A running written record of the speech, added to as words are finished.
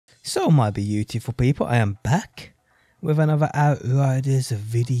So my beautiful people, I am back with another Outriders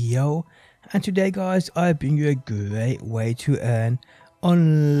video, and today guys I bring you a great way to earn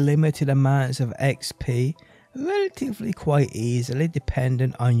unlimited amounts of XP relatively quite easily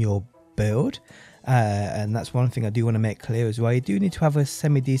dependent on your build, and that's one thing I do want to make clear as well. You do need to have a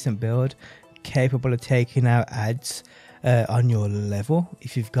semi-decent build capable of taking out ads on your level.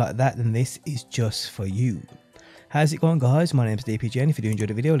 If you've got that, then this is just for you. How's it going guys? My name's DPJ, and if you do enjoy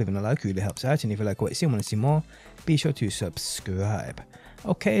the video, leaving a like really helps out, and if you like what you see and want to see more, be sure to subscribe.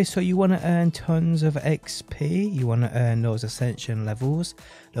 Okay, so you want to earn tons of XP, you want to earn those ascension levels,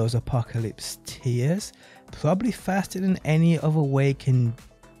 those apocalypse tiers, probably faster than any other way can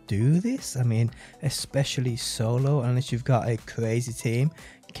do this. I mean, especially solo, unless you've got a crazy team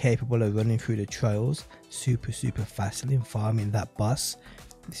capable of running through the trials super fastly and farming that boss.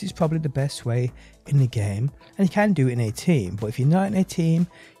 This is probably the best way in the game, and you can do it in a team, but if you're not in a team,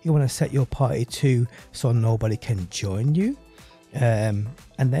 you want to set your party to so nobody can join you, and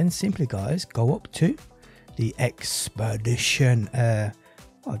then simply guys go up to the expedition.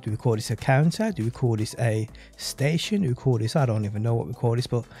 Oh, do we call this a counter? Do we call this a station? Do we call this, I don't even know what we call this,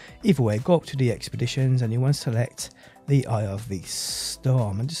 but either way, go up to the expeditions and you want to select the Eye of the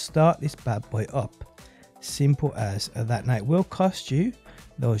Storm and just start this bad boy up. Simple as that. Now it will cost you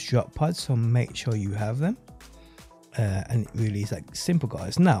those drop pods, so make sure you have them, and it really is like simple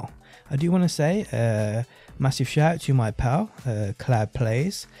guys. Now I do want to say massive shout out to my pal Cloud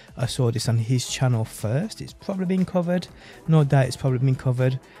Plays. I saw this on his channel first. It's probably been covered, no doubt it's probably been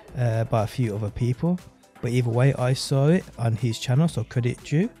covered by a few other people, but either way I saw it on his channel, so credit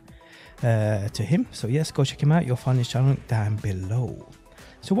due to him. So yes, go check him out. You'll find his channel down below.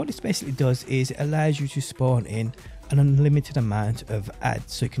 So what this basically does is it allows you to spawn in an unlimited amount of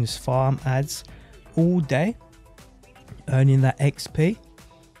ads, so you can just farm ads all day, earning that XP,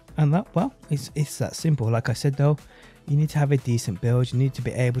 and that, well, it's that simple. Like I said though, you need to have a decent build, you need to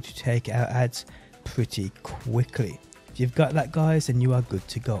be able to take out ads pretty quickly. If you've got that guys, then you are good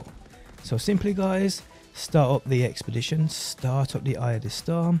to go. So simply guys, start up the expedition, start up the Eye of the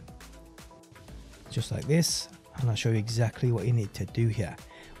Storm, just like this, and I'll show you exactly what you need to do here.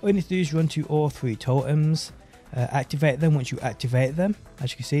 All you need to do is run to all three totems, activate them. Once you activate them,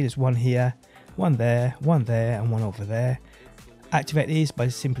 as you can see, there's one here, one there, and one over there. Activate these by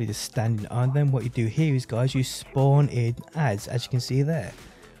simply just standing on them. What you do here is guys, you spawn in ads, as you can see there.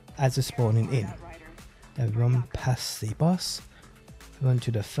 Ads are spawning in. Then run past the boss, run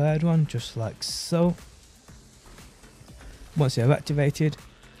to the third one, just like so. Once they're activated,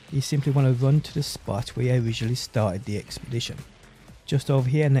 you simply want to run to the spot where you originally started the expedition, just over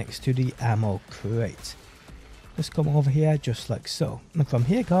here next to the ammo crate. Just come over here just like so, and from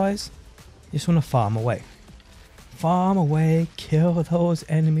here guys, you just want to farm away, kill those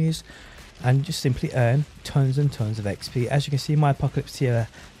enemies, and just simply earn tons and tons of XP. As you can see, my apocalypse tier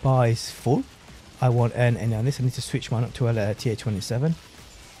bar is full. I won't earn any on this. I need to switch mine up to a tier 27,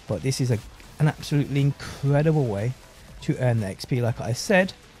 but this is an absolutely incredible way to earn the XP. Like I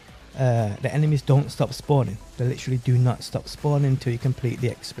said, the enemies don't stop spawning. They literally do not stop spawning until you complete the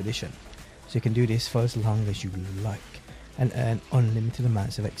expedition. So you can do this for as long as you like and earn unlimited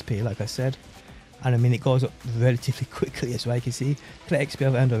amounts of XP, like I said. And I mean, it goes up relatively quickly as well. You can see the XP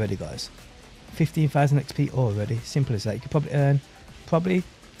I've earned already guys, 15,000 XP already. Simple as that. You could probably earn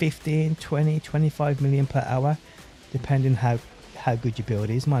 15, 20, 25 million per hour, depending how good your build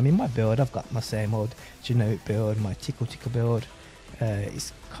is. I mean, my build, I've got my same old generic build, my tickle build.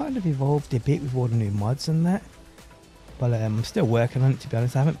 It's kind of evolved a bit with all the new mods and that, but I'm still working on it, to be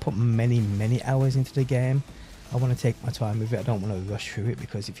honest. I haven't put many hours into the game. I want to take my time with it. I don't want to rush through it,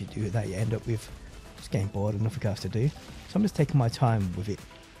 because if you do that, you end up with just getting bored and nothing else to do. So I'm just taking my time with it.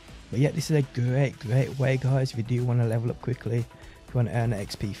 But yeah, this is a great way guys. If you do want to level up quickly, if you want to earn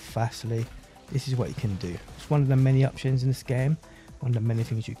XP fastly, this is what you can do. It's one of the many options in this game, one of the many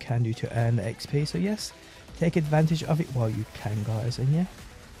things you can do to earn the XP. So yes, take advantage of it while you can guys. And yeah,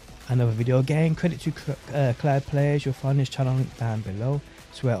 another video game. Credit to Cloud Players. You'll find his channel link down below.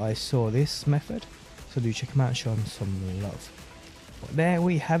 It's where I saw this method, so do check him out and show him some love. But there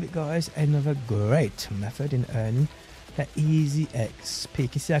we have it guys, another great method in earning that easy XP. You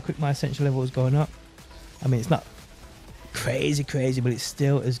can see how quick my essential level is going up. I mean, it's not crazy, but it's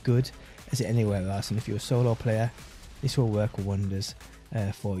still as good as anywhere else, and if you're a solo player, this will work wonders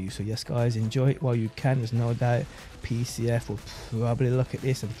for you. So yes guys, enjoy it while you can. There's no doubt PCF will probably look at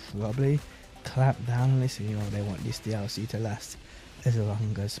this and probably clamp down on this, and you know, they want this DLC to last as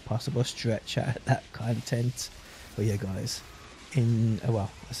long as possible, stretch out that content. But yeah guys,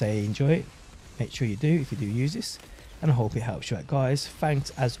 well, I say enjoy it, make sure you do, if you do use this, and I hope it helps you out, guys.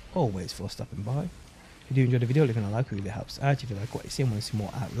 Thanks as always for stopping by. If you do enjoy the video, leaving a like really helps out. If you like what you see and want to see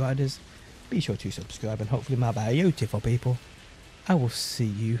more Outriders, be sure to subscribe, and hopefully my beautiful people, I will see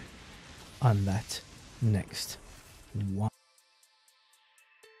you on that next one.